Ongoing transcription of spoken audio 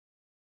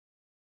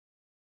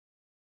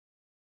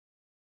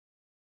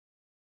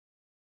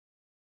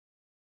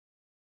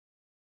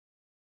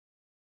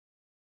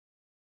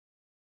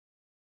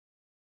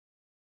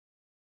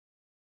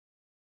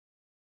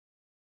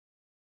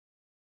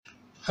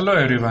Hello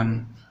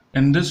everyone.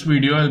 In this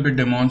video I'll be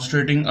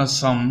demonstrating a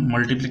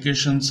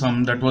multiplication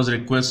sum that was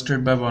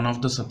requested by one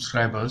of the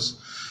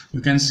subscribers.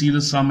 You can see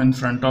the sum in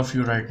front of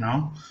you right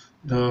now.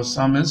 The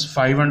sum is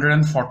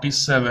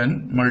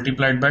 547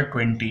 multiplied by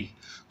 20.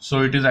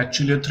 So it is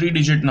actually a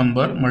 3-digit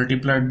number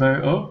multiplied by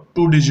a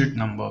 2-digit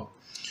number.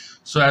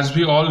 So as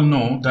we all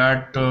know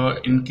that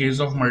in case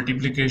of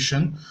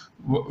multiplication,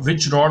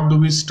 which rod do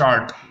we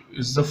start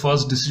is the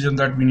first decision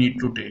that we need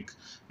to take.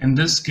 In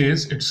this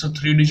case, it's a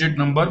 3-digit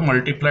number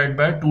multiplied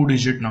by a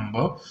 2-digit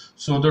number.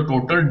 So the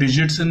total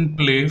digits in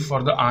play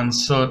for the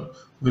answer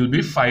will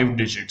be 5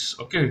 digits.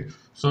 Okay,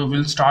 so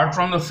we'll start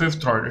from the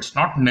 5th rod. It's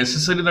not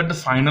necessary that the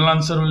final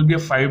answer will be a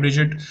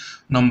 5-digit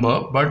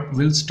number, but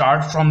we'll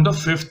start from the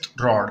 5th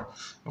rod.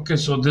 Okay,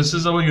 so this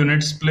is our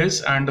units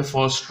place and the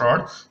first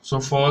rod.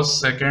 So first,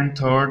 second,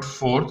 third,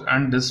 fourth,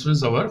 and this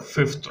is our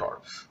 5th rod.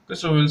 Okay,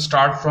 so we'll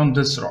start from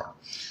this rod.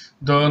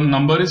 The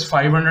number is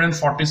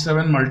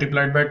 547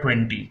 multiplied by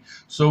 20.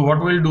 So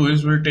what we'll do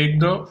is we'll take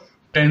the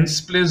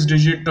tens place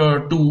digit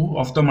 2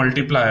 of the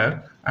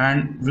multiplier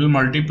and we'll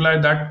multiply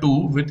that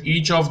 2 with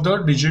each of the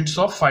digits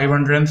of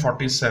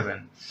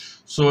 547.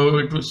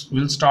 So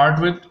we'll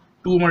start with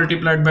 2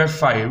 multiplied by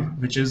 5,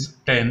 which is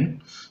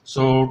 10.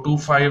 So 2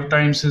 5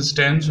 times is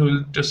 10. So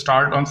we'll just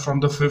start on from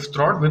the 5th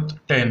rod with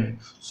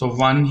 10. So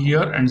 1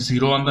 here and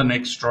 0 on the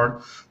next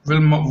rod. We'll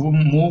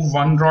move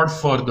 1 rod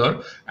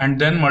further and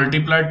then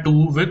multiply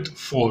 2 with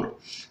 4.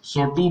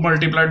 So 2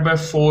 multiplied by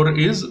 4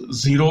 is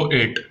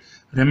 08.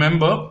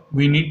 Remember,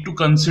 we need to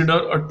consider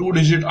a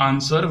 2-digit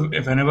answer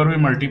whenever we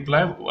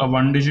multiply a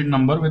 1-digit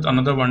number with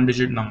another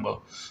 1-digit number.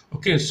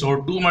 Okay,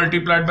 so 2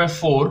 multiplied by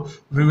 4,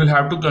 we will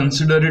have to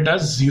consider it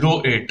as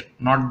 08,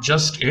 not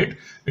just 8.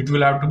 It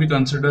will have to be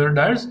considered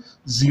as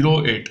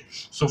 08.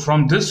 So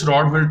from this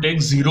rod, we'll take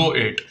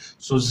 08.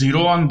 So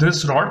 0 on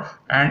this rod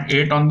and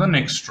 8 on the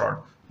next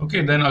rod.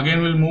 Okay, then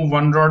again we'll move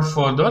 1 rod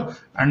further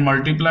and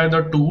multiply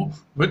the 2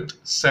 with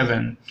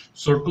 7.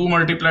 So 2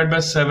 multiplied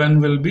by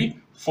 7 will be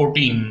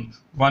 14.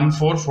 1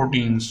 4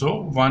 14.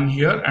 So 1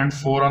 here and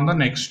 4 on the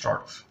next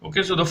rod.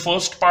 Okay, so the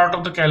first part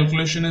of the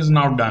calculation is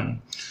now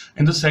done.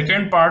 In the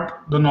second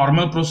part, the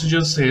normal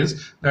procedure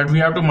says that we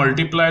have to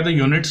multiply the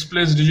units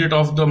place digit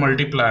of the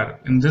multiplier.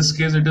 In this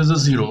case, it is a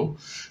 0.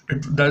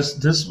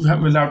 This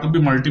will have to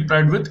be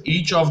multiplied with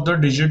each of the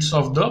digits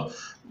of the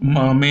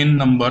main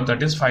number,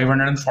 that is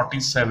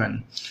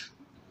 547.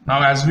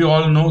 Now, as we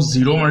all know,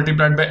 0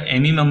 multiplied by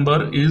any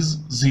number is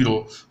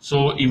 0.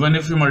 So even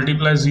if you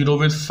multiply 0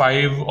 with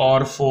 5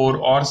 or 4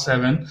 or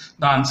 7,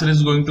 the answer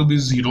is going to be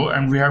 0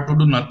 and we have to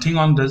do nothing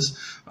on this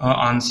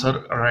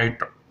answer right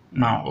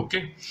now.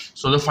 Okay,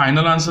 so the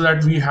final answer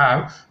that we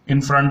have in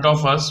front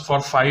of us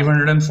for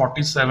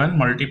 547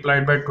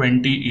 multiplied by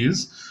 20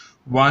 is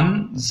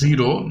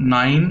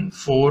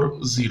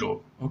 10940.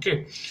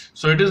 Okay,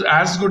 so it is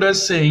as good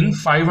as saying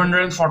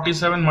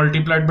 547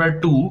 multiplied by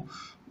 2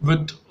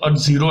 with a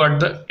 0 at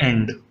the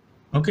end.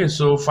 Okay,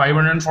 so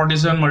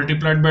 547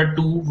 multiplied by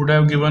 2 would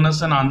have given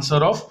us an answer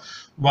of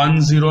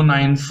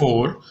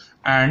 1094,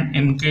 and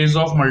in case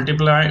of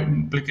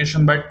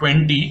multiplication by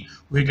 20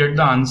 we get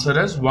the answer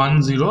as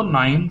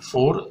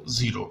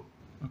 10940.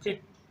 Okay.